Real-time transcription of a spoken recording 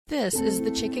This is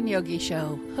the Chicken Yogi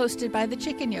Show, hosted by the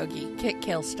Chicken Yogi, Kit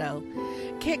Kilstow.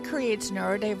 Kit creates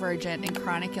neurodivergent and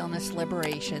chronic illness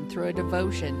liberation through a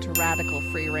devotion to radical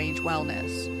free-range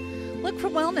wellness. Look for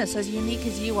wellness as unique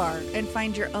as you are and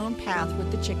find your own path with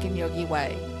the Chicken Yogi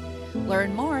way.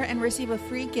 Learn more and receive a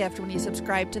free gift when you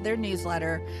subscribe to their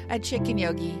newsletter at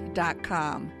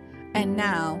chickenyogi.com. And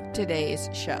now, today's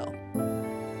show.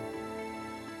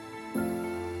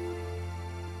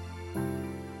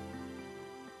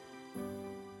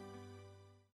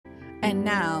 And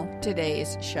now,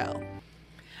 today's show.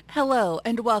 Hello,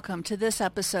 and welcome to this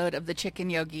episode of the Chicken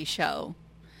Yogi Show.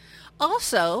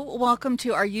 Also, welcome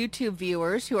to our YouTube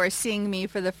viewers who are seeing me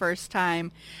for the first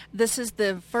time. This is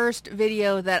the first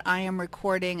video that I am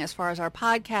recording as far as our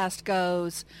podcast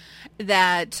goes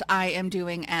that I am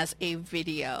doing as a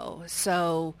video.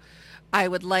 So I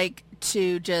would like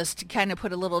to just kind of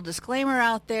put a little disclaimer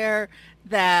out there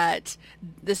that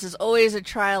this is always a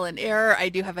trial and error. I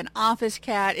do have an office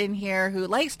cat in here who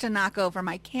likes to knock over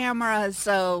my camera,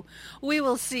 so we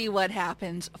will see what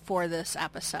happens for this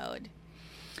episode.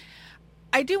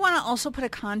 I do want to also put a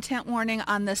content warning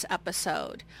on this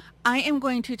episode. I am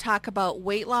going to talk about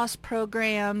weight loss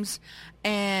programs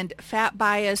and fat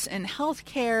bias in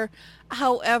healthcare.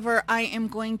 However, I am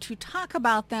going to talk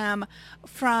about them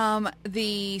from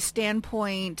the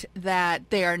standpoint that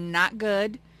they are not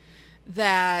good,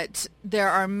 that there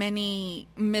are many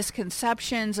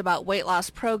misconceptions about weight loss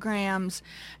programs,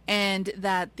 and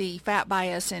that the fat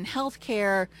bias in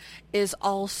healthcare is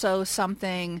also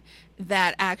something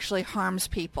that actually harms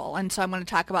people. And so I'm going to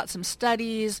talk about some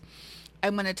studies.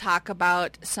 I'm going to talk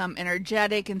about some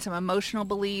energetic and some emotional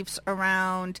beliefs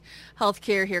around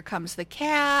healthcare. Here comes the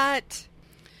cat.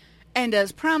 And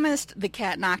as promised, the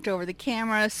cat knocked over the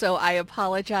camera, so I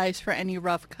apologize for any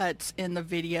rough cuts in the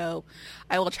video.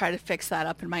 I will try to fix that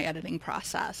up in my editing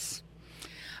process.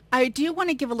 I do want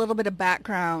to give a little bit of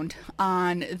background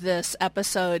on this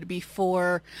episode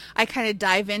before I kind of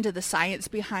dive into the science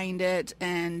behind it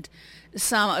and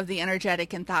some of the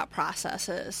energetic and thought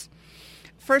processes.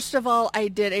 First of all, I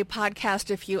did a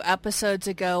podcast a few episodes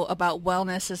ago about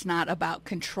wellness is not about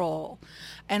control.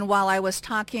 And while I was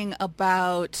talking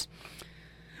about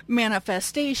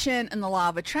manifestation and the law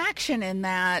of attraction in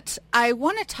that, I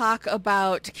want to talk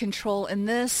about control in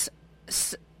this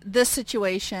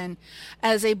situation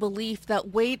as a belief that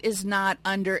weight is not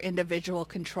under individual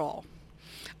control.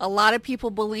 A lot of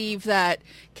people believe that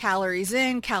calories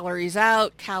in, calories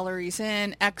out, calories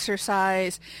in,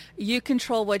 exercise, you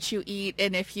control what you eat.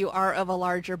 And if you are of a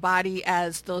larger body,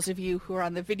 as those of you who are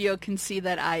on the video can see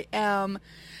that I am,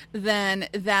 then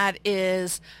that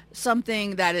is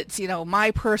something that it's,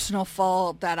 my personal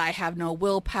fault, that I have no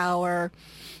willpower.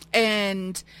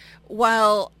 And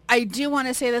while I do want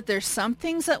to say that there's some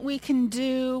things that we can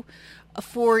do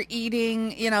for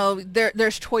eating,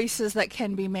 there's choices that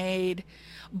can be made,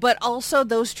 but also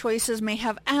those choices may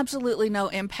have absolutely no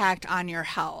impact on your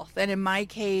health. And in my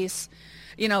case,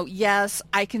 yes,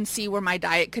 I can see where my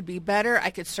diet could be better. I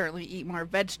could certainly eat more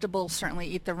vegetables, certainly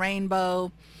eat the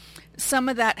rainbow. Some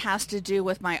of that has to do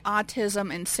with my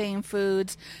autism and same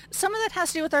foods. Some of that has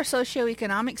to do with our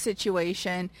socioeconomic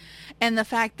situation and the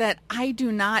fact that I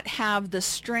do not have the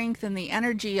strength and the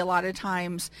energy a lot of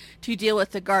times to deal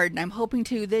with the garden. I'm hoping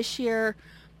to this year.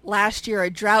 Last year,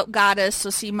 a drought got us, so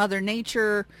see, Mother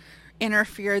Nature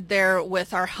interfered there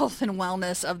with our health and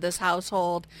wellness of this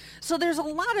household. So there's a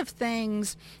lot of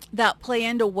things that play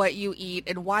into what you eat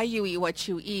and why you eat what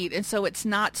you eat. And so it's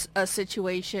not a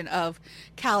situation of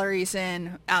calories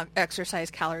in,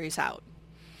 exercise, calories out.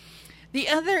 The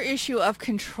other issue of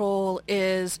control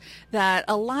is that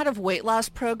a lot of weight loss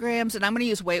programs, and I'm going to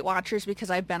use Weight Watchers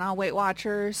because I've been on Weight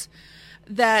Watchers,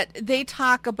 that they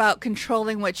talk about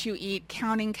controlling what you eat,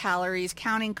 counting calories,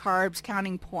 counting carbs,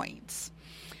 counting points.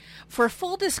 For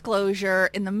full disclosure,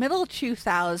 in the middle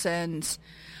 2000s,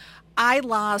 I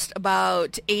lost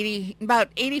about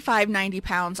 85, 90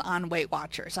 pounds on Weight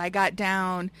Watchers. I got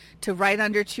down to right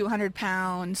under 200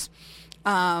 pounds.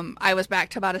 I was back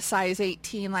to about a size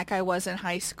 18 like I was in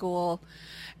high school.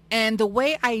 And the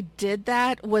way I did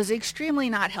that was extremely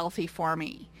not healthy for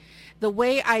me. The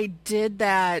way I did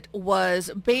that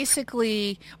was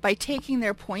basically by taking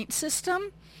their point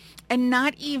system and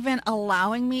not even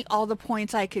allowing me all the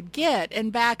points I could get.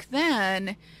 And back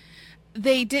then,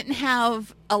 they didn't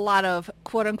have a lot of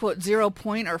quote-unquote 0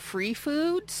 point or free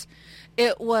foods.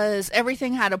 It was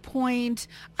everything had a point.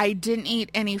 I didn't eat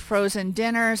any frozen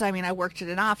dinners. I mean, I worked at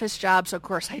an office job, so of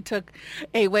course I took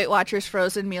a Weight Watchers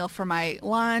frozen meal for my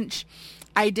lunch.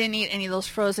 I didn't eat any of those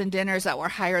frozen dinners that were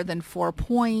higher than 4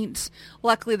 points.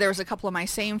 Luckily, there was a couple of my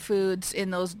same foods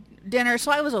in those dinners,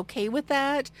 so I was okay with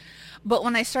that. But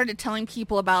when I started telling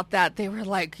people about that, they were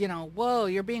like, whoa,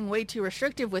 you're being way too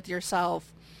restrictive with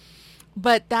yourself.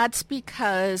 But that's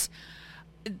because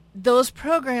those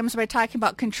programs, by talking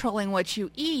about controlling what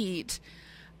you eat,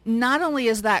 not only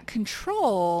is that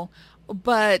control,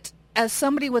 but as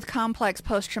somebody with complex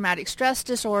post-traumatic stress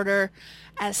disorder,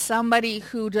 as somebody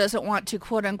who doesn't want to,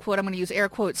 quote unquote, I'm going to use air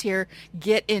quotes here,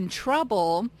 get in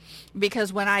trouble,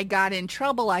 because when I got in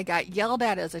trouble, I got yelled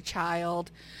at as a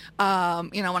child. When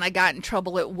I got in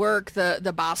trouble at work,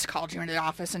 the boss called you into the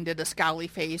office and did a scowly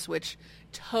face, which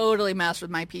totally messed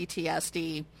with my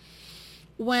PTSD.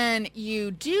 When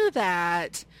you do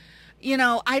that,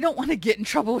 I don't want to get in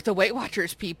trouble with the Weight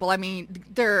Watchers people. I mean,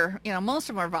 they're, most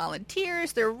of them are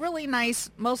volunteers. They're really nice.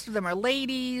 Most of them are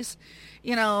ladies.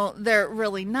 They're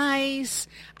really nice.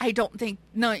 I don't think,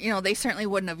 they certainly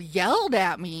wouldn't have yelled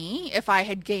at me if I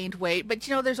had gained weight. But,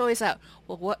 there's always that,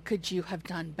 well, what could you have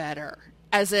done better?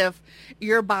 As if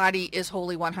your body is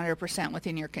wholly 100%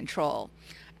 within your control.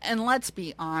 And let's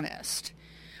be honest.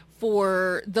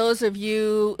 For those of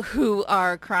you who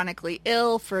are chronically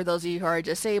ill, for those of you who are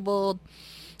disabled,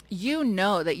 you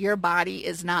know that your body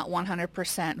is not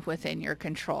 100% within your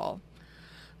control.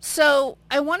 So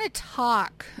I want to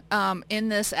talk in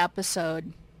this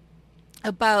episode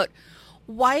about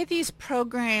why these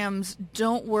programs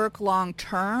don't work long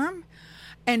term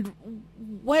and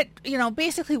what,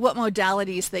 basically what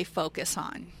modalities they focus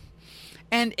on.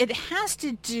 And it has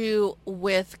to do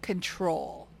with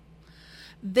control.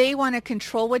 They want to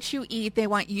control what you eat. They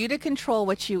want you to control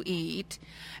what you eat.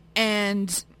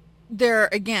 And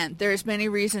there's many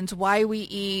reasons why we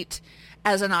eat.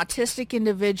 As an autistic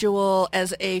individual,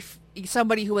 as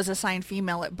somebody who was assigned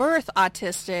female at birth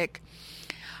autistic,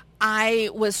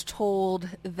 I was told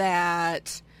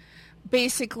that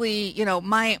basically,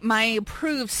 my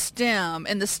approved stim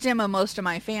and the stim of most of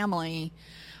my family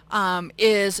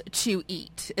is to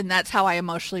eat. And that's how I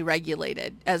emotionally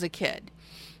regulated as a kid,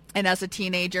 and as a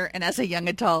teenager, and as a young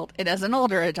adult, and as an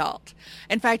older adult.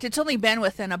 In fact, it's only been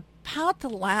within about the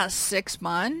last 6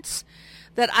 months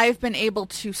that I've been able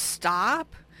to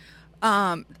stop.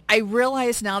 I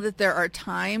realize now that there are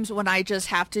times when I just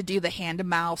have to do the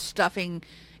hand-to-mouth stuffing,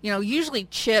 usually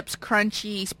chips,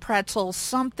 crunchies, pretzels,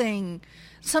 something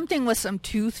with some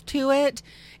tooth to it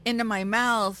into my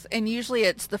mouth. And usually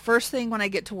it's the first thing when I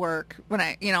get to work, and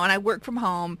I work from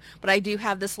home, but I do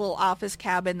have this little office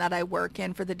cabin that I work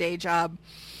in for the day job.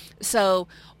 So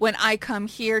when I come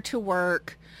here to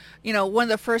work, one of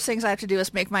the first things I have to do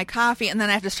is make my coffee, and then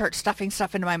I have to start stuffing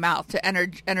stuff into my mouth to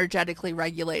energetically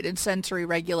regulate and sensory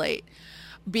regulate,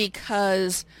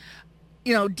 because,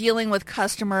 dealing with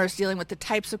customers, dealing with the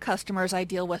types of customers I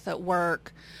deal with at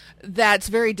work, that's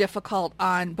very difficult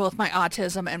on both my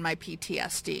autism and my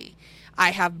PTSD. I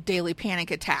have daily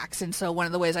panic attacks, and so one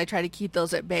of the ways I try to keep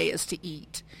those at bay is to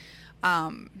eat.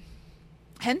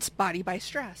 Hence, body by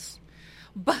stress.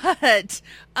 But,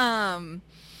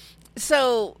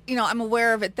 so, I'm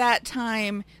aware of it that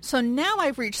time. So now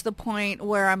I've reached the point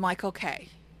where I'm like, okay,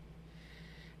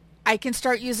 I can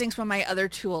start using some of my other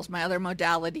tools, my other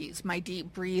modalities, my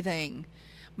deep breathing,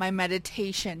 my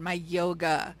meditation, my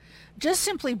yoga, just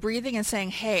simply breathing and saying,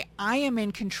 hey, I am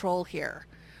in control here.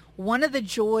 One of the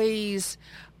joys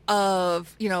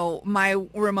of, my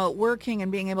remote working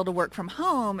and being able to work from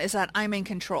home is that I'm in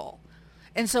control.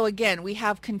 And so again, we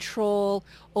have control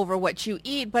over what you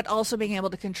eat, but also being able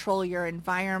to control your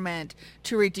environment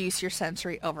to reduce your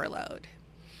sensory overload.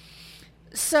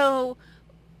 So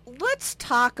let's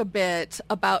talk a bit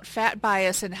about fat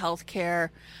bias in healthcare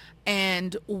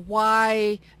and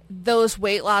why those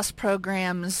weight loss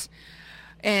programs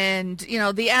and,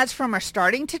 the ads from are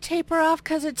starting to taper off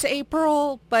because it's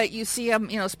April, but you see them,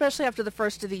 especially after the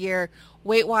first of the year.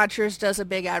 Weight Watchers does a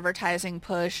big advertising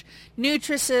push.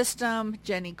 Nutrisystem,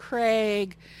 Jenny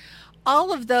Craig,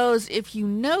 all of those, if you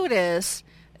notice,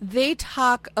 they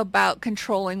talk about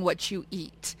controlling what you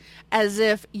eat as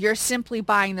if you're simply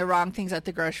buying the wrong things at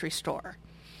the grocery store.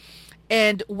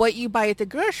 And what you buy at the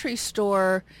grocery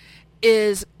store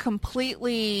is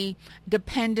completely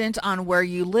dependent on where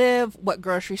you live, what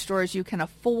grocery stores you can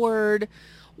afford,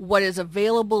 what is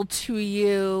available to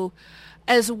you,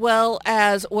 as well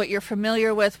as what you're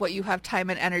familiar with, what you have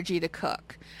time and energy to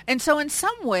cook. And so in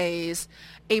some ways,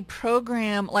 a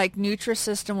program like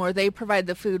Nutrisystem, where they provide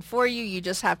the food for you, you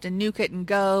just have to nuke it and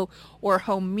go, or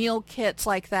home meal kits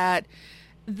like that,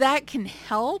 that can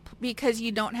help because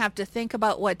you don't have to think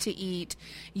about what to eat.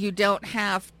 You don't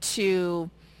have to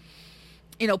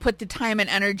put the time and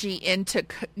energy into,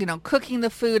 cooking the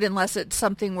food unless it's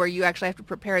something where you actually have to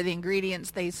prepare the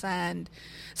ingredients they send.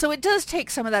 So it does take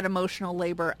some of that emotional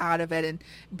labor out of it, and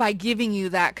by giving you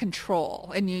that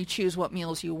control, and you choose what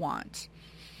meals you want.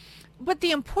 But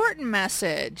the important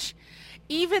message,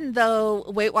 even though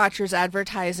Weight Watchers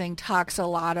advertising talks a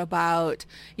lot about,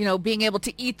 being able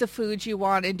to eat the foods you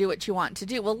want and do what you want to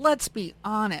do, well, let's be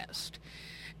honest.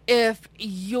 If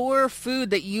your food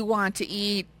that you want to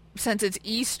eat, since it's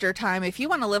Easter time, if you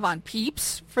want to live on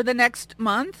Peeps for the next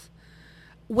month,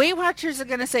 Weight Watchers are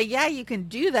going to say, yeah, you can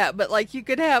do that, but you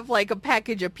could have a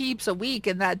package of Peeps a week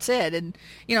and that's it. And,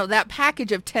 that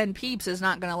package of 10 Peeps is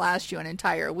not going to last you an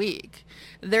entire week.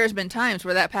 There's been times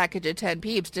where that package of 10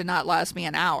 Peeps did not last me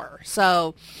an hour.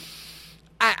 So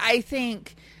I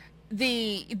think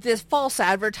this false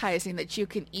advertising that you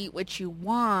can eat what you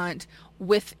want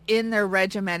within their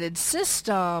regimented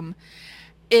system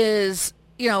is,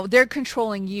 they're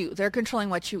controlling you. They're controlling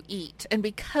what you eat. And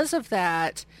because of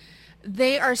that,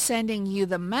 they are sending you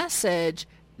the message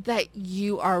that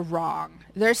you are wrong.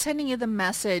 They're sending you the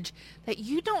message that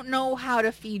you don't know how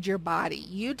to feed your body.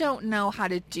 You don't know how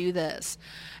to do this.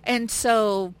 And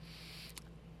so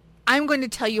I'm going to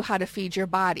tell you how to feed your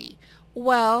body.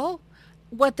 Well,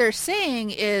 what they're saying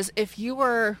is if you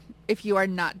are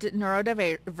not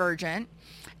neurodivergent,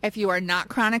 if you are not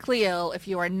chronically ill, if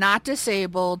you are not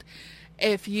disabled,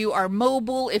 if you are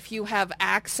mobile, if you have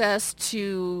access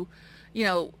to,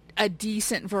 a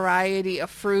decent variety of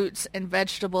fruits and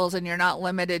vegetables, and you're not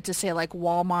limited to, say,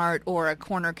 Walmart or a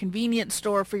corner convenience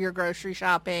store for your grocery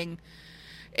shopping,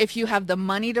 if you have the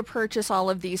money to purchase all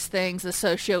of these things, the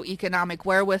socioeconomic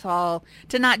wherewithal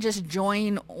to not just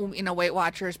join, Weight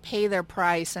Watchers, pay their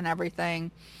price and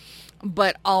everything,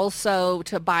 but also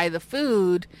to buy the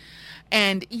food.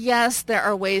 And yes, there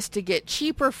are ways to get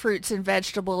cheaper fruits and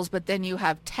vegetables, but then you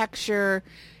have texture.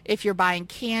 If you're buying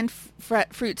canned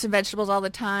fruits and vegetables all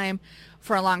the time,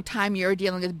 for a long time you're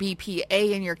dealing with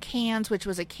BPA in your cans, which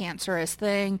was a cancerous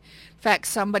thing. In fact,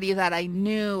 somebody that I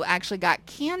knew actually got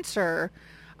cancer,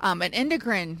 an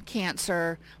endocrine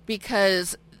cancer,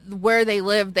 because where they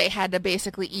lived, they had to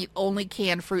basically eat only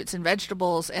canned fruits and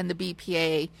vegetables, and the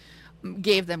BPA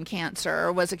gave them cancer,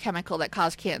 or was a chemical that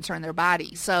caused cancer in their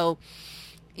body. So,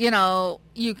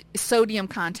 sodium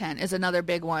content is another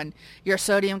big one. Your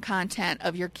sodium content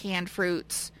of your canned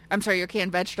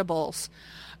vegetables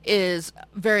is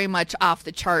very much off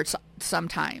the charts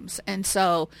sometimes. And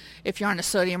so if you're on a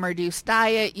sodium reduced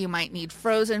diet, you might need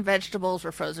frozen vegetables,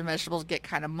 where frozen vegetables get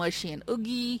kind of mushy and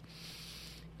oogie.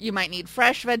 You might need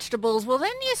fresh vegetables. Well,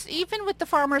 then even with the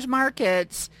farmers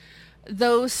markets,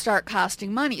 those start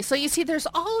costing money. So you see, there's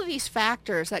all of these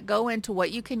factors that go into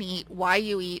what you can eat, why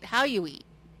you eat, how you eat.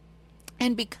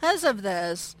 And because of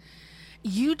this,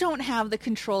 you don't have the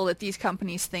control that these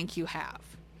companies think you have.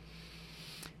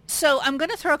 So I'm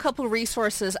going to throw a couple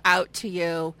resources out to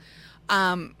you,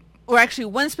 or actually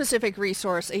one specific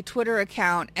resource, a Twitter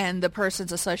account, and the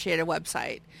person's associated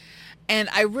website. And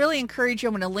I really encourage you,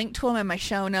 I'm going to link to them in my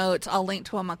show notes. I'll link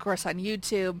to them, of course, on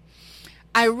YouTube.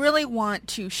 I really want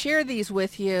to share these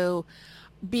with you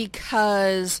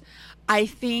because I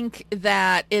think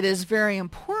that it is very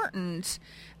important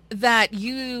that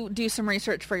you do some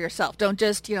research for yourself. Don't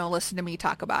just, listen to me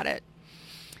talk about it.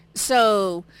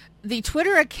 So the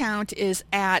Twitter account is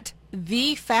at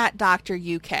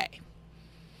 @TheFatDoctorUK.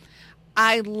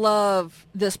 I love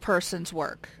this person's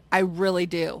work. I really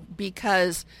do,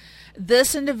 because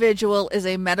this individual is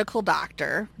a medical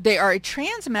doctor. They are a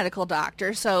trans medical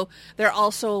doctor, so they're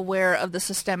also aware of the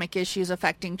systemic issues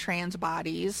affecting trans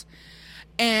bodies.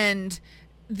 And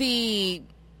the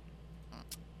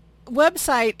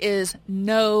website is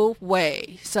No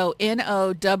Weigh. So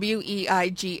NOWEIGH,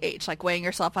 like weighing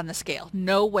yourself on the scale,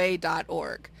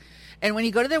 noway.org. And when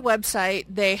you go to their website,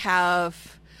 they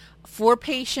have for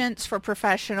patients, for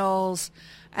professionals,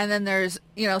 and then there's,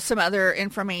 some other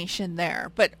information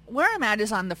there. But where I'm at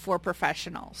is on the for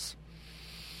professionals.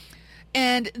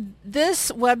 And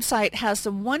this website has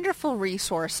some wonderful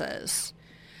resources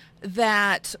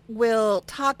that will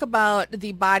talk about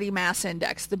the body mass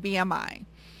index, the BMI,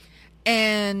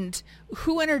 and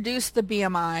who introduced the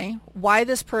BMI, why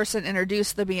this person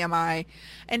introduced the BMI,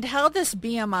 and how this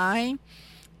BMI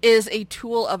is a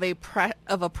tool of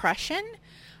oppression,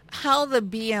 how the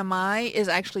BMI is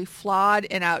actually flawed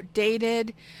and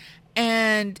outdated.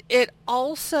 And it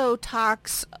also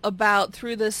talks about,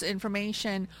 through this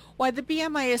information, why the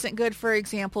BMI isn't good, for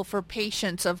example, for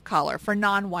patients of color, for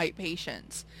non-white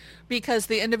patients, because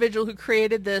the individual who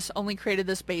created this only created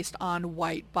this based on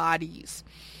white bodies.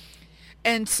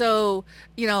 And so,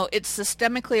 it's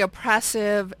systemically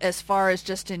oppressive as far as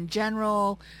just in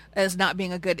general, as not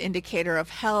being a good indicator of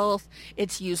health.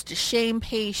 It's used to shame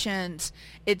patients.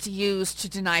 It's used to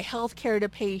deny health care to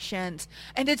patients.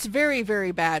 And it's very,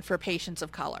 very bad for patients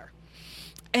of color.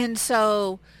 And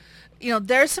so,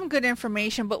 there's some good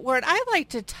information. But what I like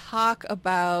to talk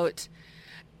about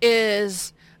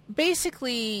is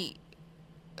basically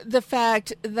the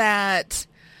fact that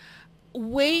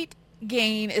weight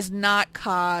gain is not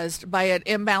caused by an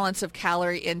imbalance of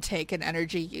calorie intake and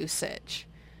energy usage.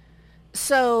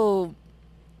 So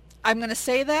I'm going to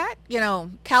say that,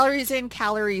 calories in,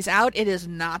 calories out. It is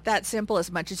not that simple,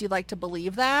 as much as you'd like to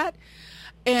believe that.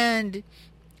 And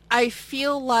I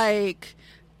feel like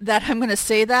that I'm going to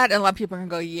say that, and a lot of people are going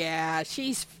to go, yeah,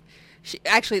 she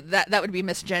actually, that would be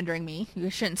misgendering me. You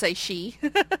shouldn't say she.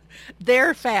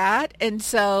 They're fat. And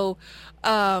so,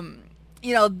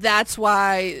 that's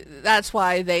why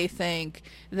they think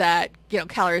that,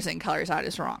 calories in, calories out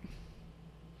is wrong.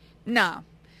 No.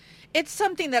 It's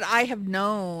something that I have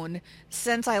known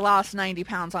since I lost 90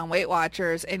 pounds on Weight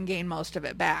Watchers and gained most of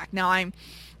it back. Now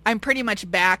I'm pretty much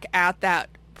back at that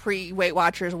pre-Weight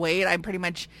Watchers weight.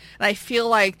 And I feel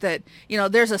like that,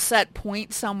 there's a set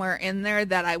point somewhere in there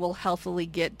that I will healthily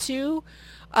get to.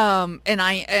 And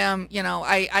I am,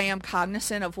 I am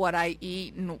cognizant of what I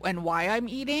eat and why I'm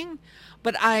eating,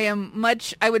 but I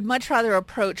would much rather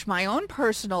approach my own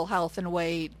personal health and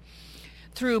weight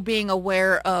through being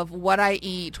aware of what I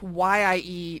eat, why I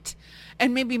eat,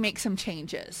 and maybe make some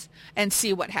changes and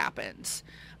see what happens.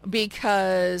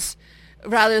 Because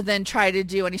rather than try to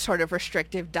do any sort of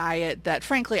restrictive diet that,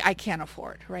 frankly, I can't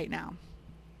afford right now.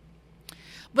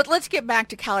 But let's get back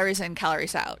to calories in,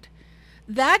 calories out.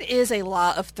 That is a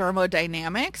law of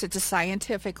thermodynamics. It's a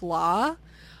scientific law,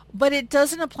 but it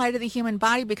doesn't apply to the human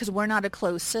body because we're not a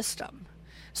closed system.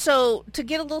 So to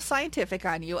get a little scientific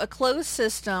on you, a closed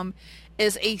system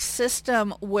is a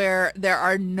system where there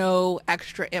are no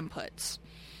extra inputs.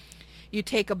 You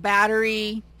take a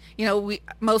battery,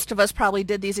 most of us probably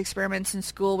did these experiments in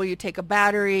school where you take a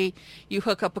battery, you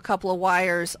hook up a couple of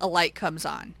wires, a light comes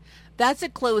on. That's a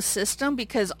closed system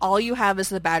because all you have is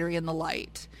the battery and the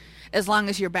light. As long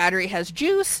as your battery has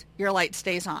juice, your light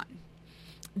stays on.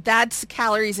 That's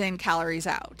calories in, calories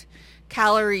out.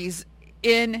 Calories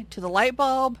in to the light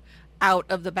bulb, out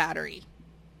of the battery.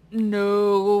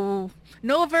 No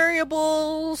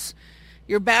variables.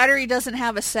 Your battery doesn't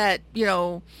have a set,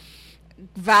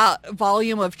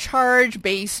 volume of charge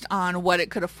based on what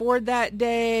it could afford that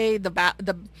day.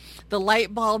 The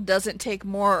light bulb doesn't take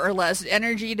more or less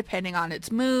energy depending on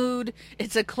its mood.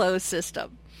 It's a closed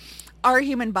system. Our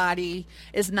human body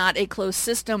is not a closed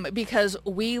system because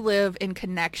we live in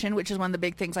connection, which is one of the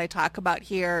big things I talk about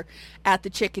here at the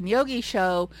Chicken Yogi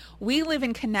Show. We live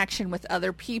in connection with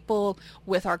other people,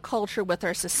 with our culture, with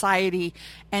our society,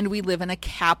 and we live in a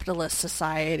capitalist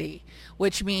society,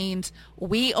 which means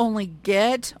we only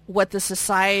get what the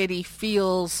society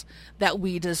feels that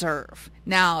we deserve.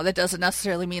 Now, that doesn't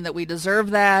necessarily mean that we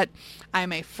deserve that.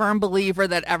 I'm a firm believer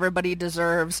that everybody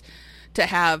deserves to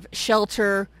have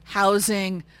shelter,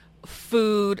 housing,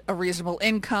 food, a reasonable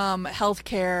income, health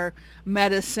care,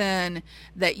 medicine,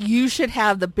 that you should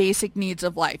have the basic needs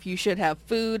of life. You should have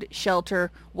food,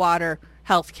 shelter, water,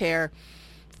 health care,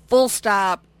 full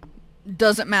stop.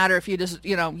 Doesn't matter if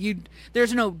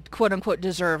there's no quote unquote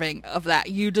deserving of that.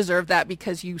 You deserve that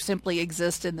because you simply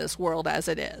exist in this world as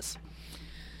it is.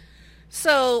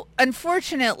 So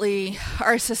unfortunately,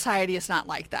 our society is not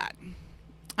like that.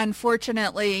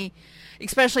 Unfortunately,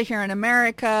 especially here in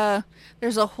America,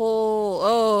 there's a whole,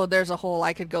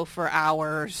 I could go for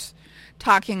hours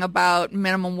talking about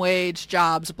minimum wage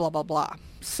jobs, blah, blah, blah.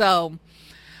 So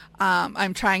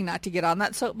I'm trying not to get on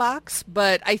that soapbox,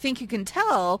 but I think you can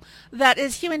tell that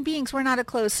as human beings, we're not a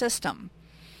closed system.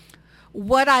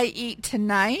 What I eat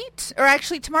tonight, or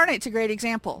actually tomorrow night's a great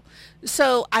example.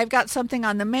 So I've got something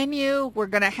on the menu. We're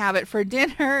going to have it for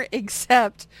dinner,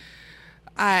 except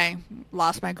I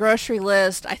lost my grocery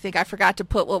list. I think I forgot to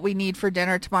put what we need for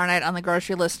dinner tomorrow night on the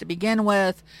grocery list to begin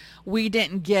with. We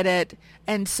didn't get it.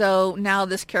 And so now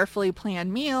this carefully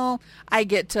planned meal, I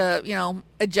get to,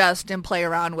 adjust and play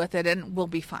around with it, and we'll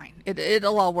be fine.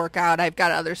 It'll all work out. I've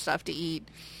got other stuff to eat.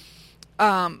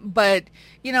 But,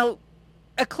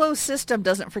 a closed system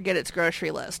doesn't forget its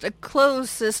grocery list. A closed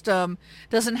system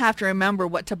doesn't have to remember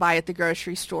what to buy at the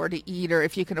grocery store to eat, or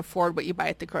if you can afford what you buy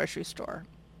at the grocery store.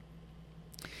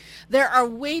 There are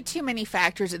way too many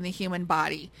factors in the human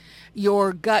body.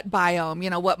 Your gut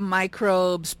biome, what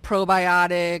microbes,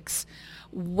 probiotics,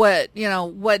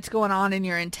 what's going on in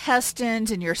your intestines,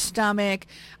 in your stomach.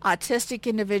 Autistic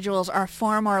individuals are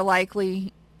far more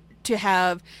likely to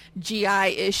have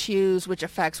GI issues, which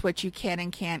affects what you can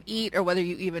and can't eat, or whether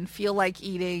you even feel like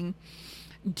eating,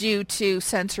 due to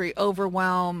sensory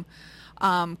overwhelm.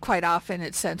 Quite often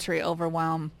it's sensory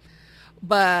overwhelm.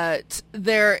 But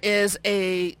there is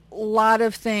a lot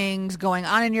of things going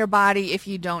on in your body. If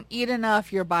you don't eat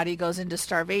enough, your body goes into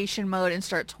starvation mode and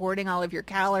starts hoarding all of your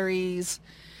calories.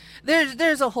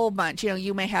 There's a whole bunch.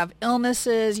 You may have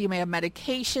illnesses. You may have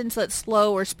medications that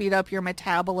slow or speed up your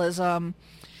metabolism.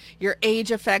 Your age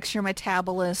affects your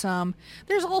metabolism.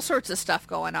 There's all sorts of stuff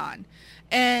going on.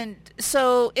 And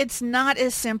so it's not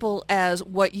as simple as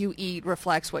what you eat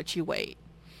reflects what you weigh.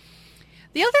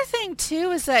 The other thing,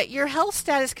 too, is that your health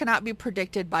status cannot be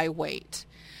predicted by weight.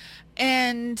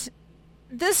 And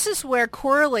this is where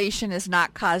correlation is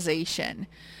not causation.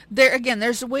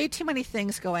 There's way too many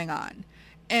things going on.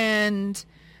 And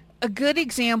a good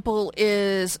example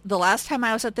is the last time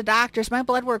I was at the doctor's, my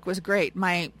blood work was great.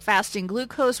 My fasting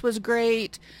glucose was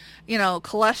great.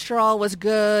 Cholesterol was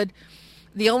good.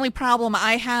 The only problem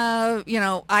I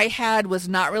had was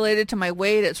not related to my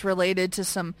weight. It's related to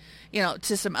some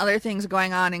other things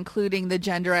going on, including the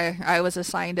gender I was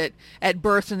assigned at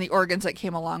birth and the organs that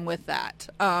came along with that.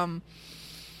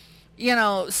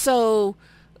 So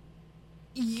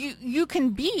you can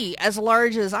be as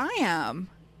large as I am,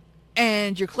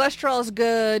 and your cholesterol is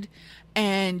good,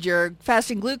 and your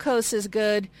fasting glucose is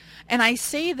good. And I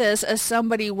say this as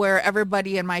somebody where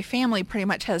everybody in my family pretty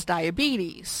much has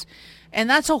diabetes. And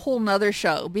that's a whole nother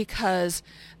show, because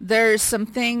there's some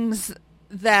things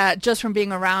that just from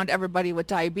being around everybody with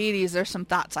diabetes, there's some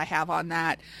thoughts I have on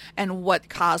that and what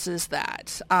causes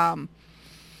that.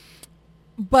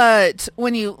 But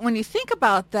when you think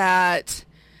about that,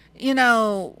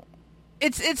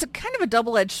 it's a kind of a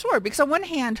double-edged sword, because on one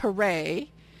hand, hooray,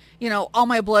 all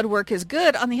my blood work is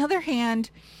good. On the other hand,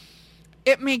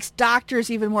 it makes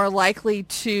doctors even more likely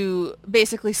to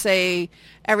basically say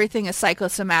everything is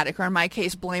psychosomatic, or in my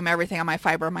case, blame everything on my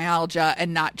fibromyalgia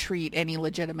and not treat any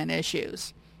legitimate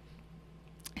issues.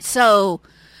 So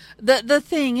the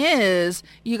thing is,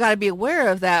 you got to be aware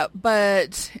of that,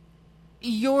 but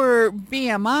your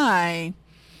BMI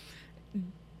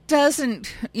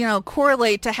doesn't,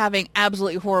 correlate to having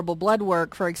absolutely horrible blood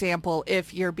work, for example,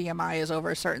 if your BMI is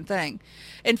over a certain thing.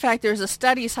 In fact, there's a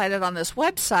study cited on this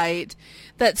website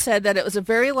that said that it was a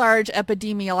very large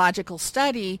epidemiological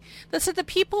study that said the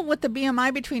people with the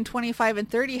BMI between 25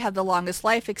 and 30 had the longest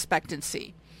life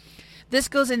expectancy. This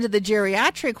goes into the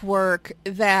geriatric work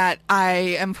that I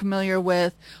am familiar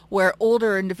with, where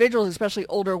older individuals, especially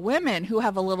older women who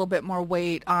have a little bit more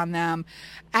weight on them,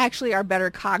 actually are better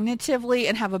cognitively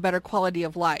and have a better quality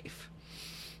of life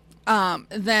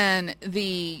than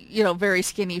the, very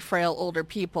skinny, frail older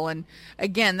people. And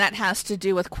again, that has to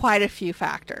do with quite a few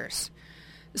factors.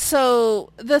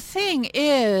 So the thing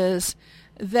is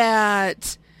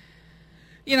that,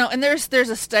 and there's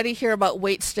a study here about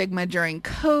weight stigma during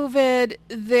COVID.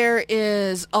 There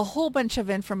is a whole bunch of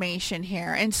information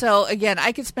here. And so, again,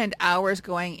 I could spend hours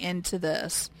going into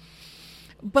this.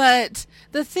 But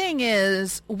the thing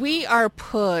is, we are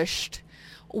pushed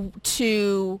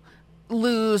to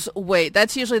lose weight.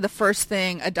 That's usually the first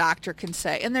thing a doctor can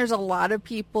say. And there's a lot of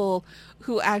people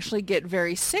who actually get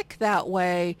very sick that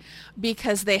way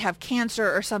because they have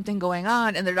cancer or something going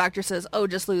on, and their doctor says, oh,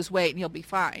 just lose weight and you'll be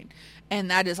fine. And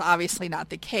that is obviously not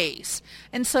the case.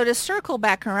 And so to circle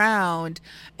back around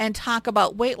and talk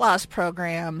about weight loss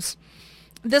programs,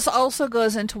 this also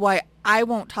goes into why I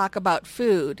won't talk about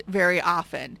food very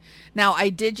often. Now, I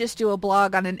did just do a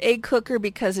blog on an egg cooker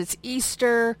because it's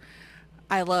Easter.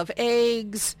 I love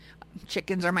eggs.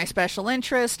 Chickens are my special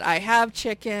interest. I have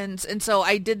chickens. And so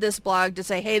I did this blog to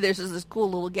say, hey, there's this cool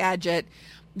little gadget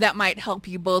that might help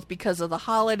you both because of the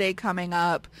holiday coming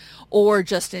up or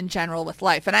just in general with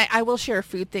life. And I will share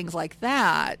food things like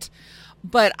that,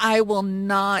 but I will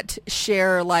not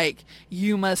share like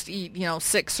you must eat,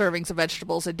 6 servings of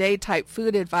vegetables a day type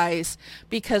food advice,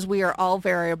 because we are all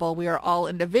variable. We are all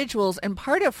individuals. And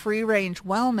part of free range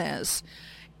wellness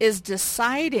is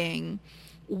deciding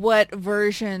what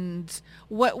versions,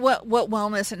 what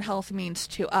wellness and health means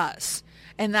to us.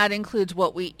 And that includes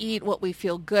what we eat, what we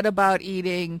feel good about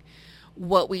eating,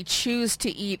 what we choose to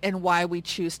eat, and why we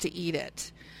choose to eat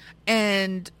it.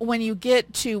 And when you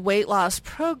get to weight loss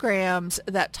programs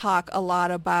that talk a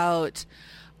lot about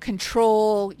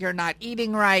control, you're not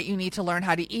eating right, you need to learn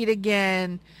how to eat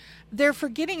again, they're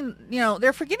forgetting,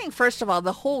 first of all,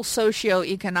 the whole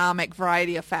socioeconomic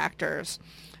variety of factors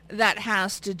that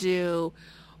has to do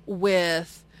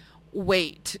with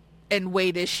weight and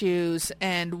weight issues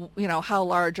and, how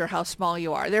large or how small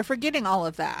you are. They're forgetting all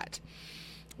of that.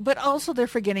 But also they're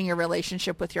forgetting your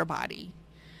relationship with your body.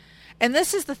 And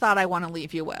this is the thought I want to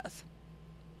leave you with.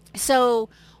 So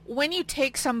when you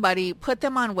take somebody, put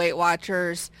them on Weight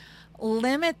Watchers,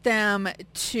 limit them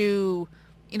to,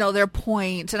 their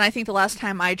points. And I think the last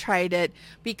time I tried it,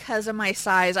 because of my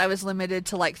size, I was limited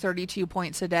to like 32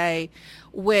 points a day,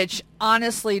 which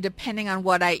honestly, depending on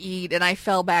what I eat, and I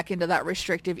fell back into that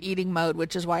restrictive eating mode,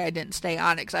 which is why I didn't stay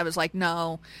on it, because I was like,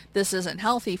 no, this isn't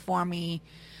healthy for me.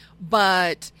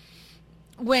 But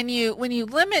when you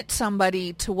limit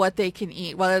somebody to what they can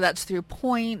eat, whether that's through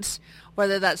points,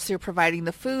 whether that's through providing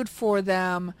the food for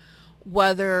them,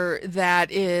 whether that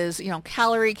is,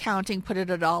 calorie counting, put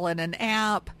it all in an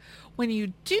app. When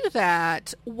you do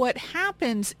that, what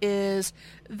happens is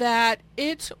that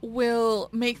it will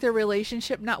make their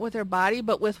relationship not with their body,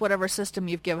 but with whatever system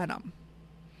you've given them.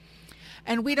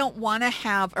 And we don't want to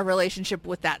have a relationship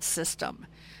with that system.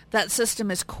 That system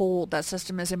is cold. That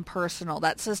system is impersonal.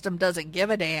 That system doesn't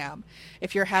give a damn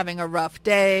if you're having a rough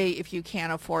day, if you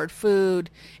can't afford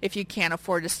food, if you can't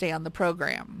afford to stay on the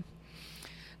program.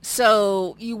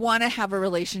 So you want to have a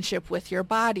relationship with your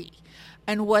body.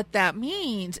 And what that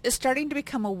means is starting to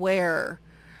become aware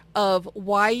of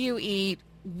why you eat,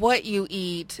 what you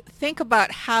eat, think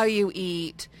about how you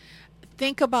eat,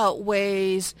 think about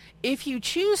ways, if you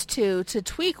choose to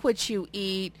tweak what you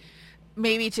eat,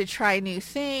 maybe to try new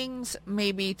things,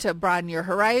 maybe to broaden your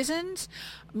horizons,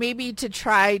 maybe to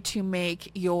try to make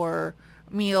your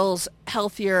meals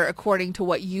healthier according to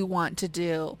what you want to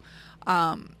do.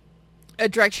 A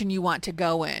direction you want to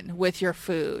go in with your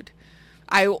food.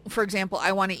 For example,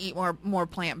 I want to eat more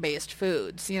plant-based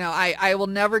foods. I will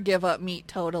never give up meat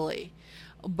totally,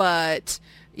 but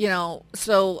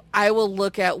so I will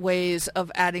look at ways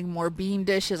of adding more bean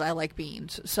dishes. I like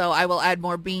beans, so I will add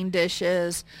more bean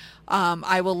dishes.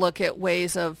 I will look at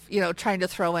ways of, trying to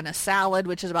throw in a salad,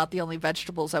 which is about the only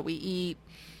vegetables that we eat.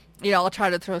 I'll try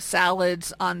to throw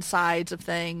salads on sides of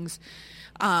things.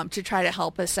 To try to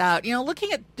help us out.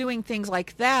 Looking at doing things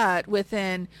like that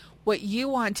within what you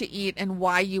want to eat and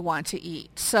why you want to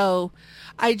eat. So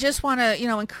I just want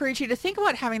to, encourage you to think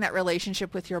about having that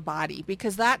relationship with your body,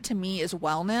 because that to me is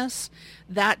wellness.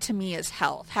 That to me is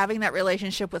health. Having that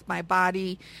relationship with my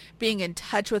body, being in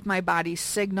touch with my body's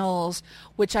signals,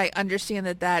 which I understand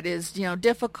that is,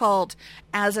 difficult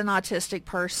as an autistic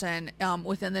person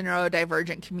within the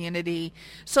neurodivergent community.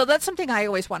 So that's something I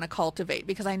always want to cultivate,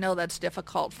 because I know that's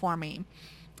difficult for me.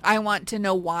 I want to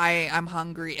know why I'm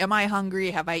hungry. Am I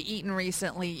hungry? Have I eaten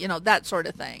recently? That sort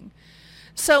of thing.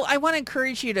 So I want to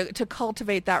encourage you to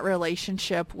cultivate that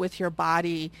relationship with your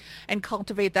body and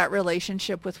cultivate that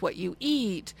relationship with what you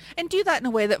eat, and do that in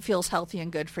a way that feels healthy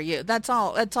and good for you. That's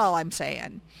all I'm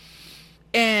saying.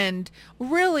 And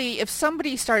really, if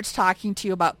somebody starts talking to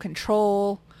you about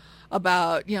control,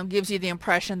 about, gives you the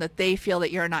impression that they feel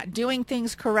that you're not doing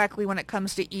things correctly when it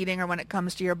comes to eating or when it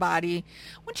comes to your body,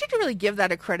 I want you to really give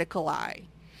that a critical eye.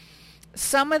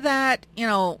 Some of that,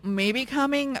 may be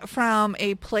coming from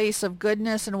a place of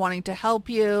goodness and wanting to help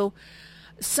you.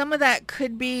 Some of that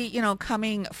could be,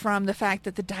 coming from the fact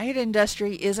that the diet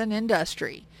industry is an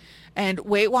industry, and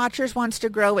Weight Watchers wants to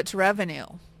grow its revenue.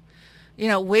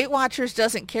 Weight Watchers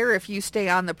doesn't care if you stay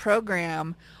on the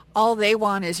program. All they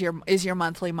want is your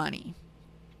monthly money.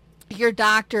 Your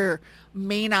doctor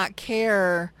may not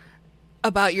care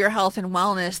about your health and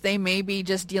wellness. They may be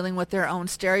just dealing with their own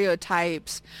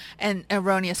stereotypes and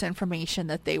erroneous information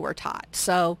that they were taught.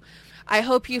 So I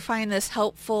hope you find this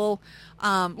helpful.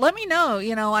 Let me know,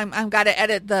 I'm got to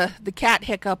edit the cat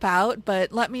hiccup out,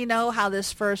 but let me know how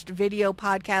this first video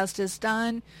podcast is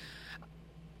done.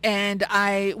 And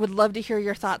I would love to hear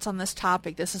your thoughts on this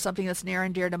topic. This is something that's near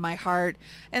and dear to my heart,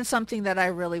 and something that I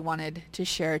really wanted to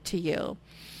share to you.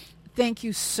 Thank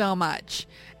you so much,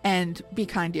 and be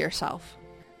kind to yourself.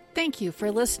 Thank you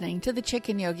for listening to The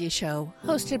Chicken Yogi Show,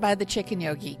 hosted by the Chicken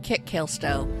Yogi, Kit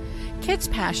Kilstow. Kit's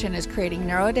passion is creating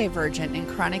neurodivergent and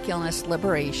chronic illness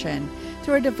liberation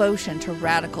through a devotion to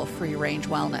radical free-range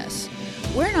wellness.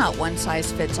 We're not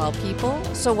one-size-fits-all people,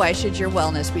 so why should your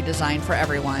wellness be designed for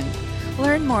everyone?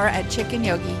 Learn more at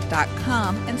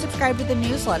chickenyogi.com and subscribe to the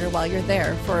newsletter while you're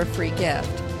there for a free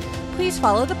gift. Please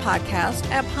follow the podcast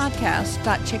at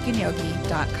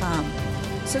podcast.chickenyogi.com.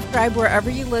 Subscribe wherever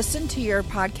you listen to your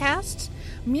podcasts.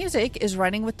 Music is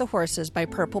Running with the Horses by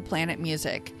Purple Planet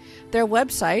Music. Their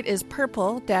website is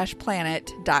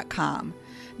purple-planet.com.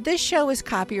 This show is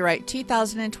copyright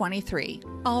 2023.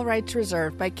 All rights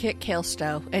reserved by Kit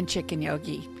Kilstow and Chicken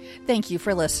Yogi. Thank you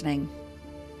for listening.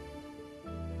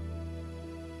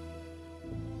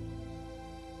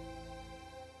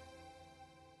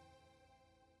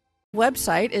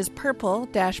 Website is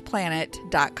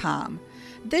purple-planet.com.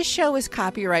 This show is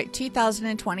copyright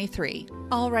 2023.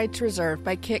 All rights reserved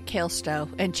by Kit Kalestow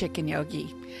and Chicken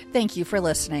Yogi. Thank you for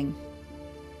listening.